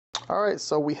All right,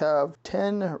 so we have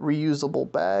 10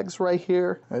 reusable bags right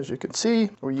here. As you can see,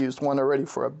 we used one already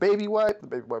for a baby wipe. The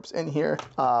baby wipe's in here.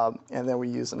 And then we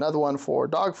use another one for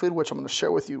dog food, which I'm gonna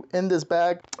share with you in this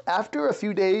bag. After a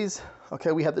few days,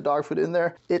 okay, we had the dog food in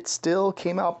there. It still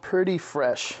came out pretty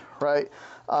fresh, right?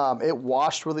 It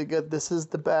washed really good. This is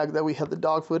the bag that we had the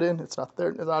dog food in. It's not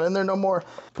there, it's not in there no more,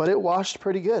 but it washed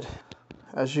pretty good,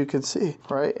 as you can see,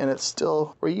 right? And it's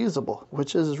still reusable,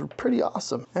 which is pretty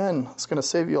awesome. And it's gonna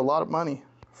save you a lot of money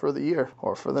for the year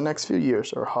or for the next few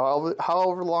years or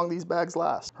however long these bags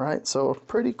last, right? So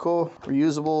pretty cool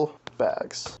reusable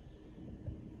bags.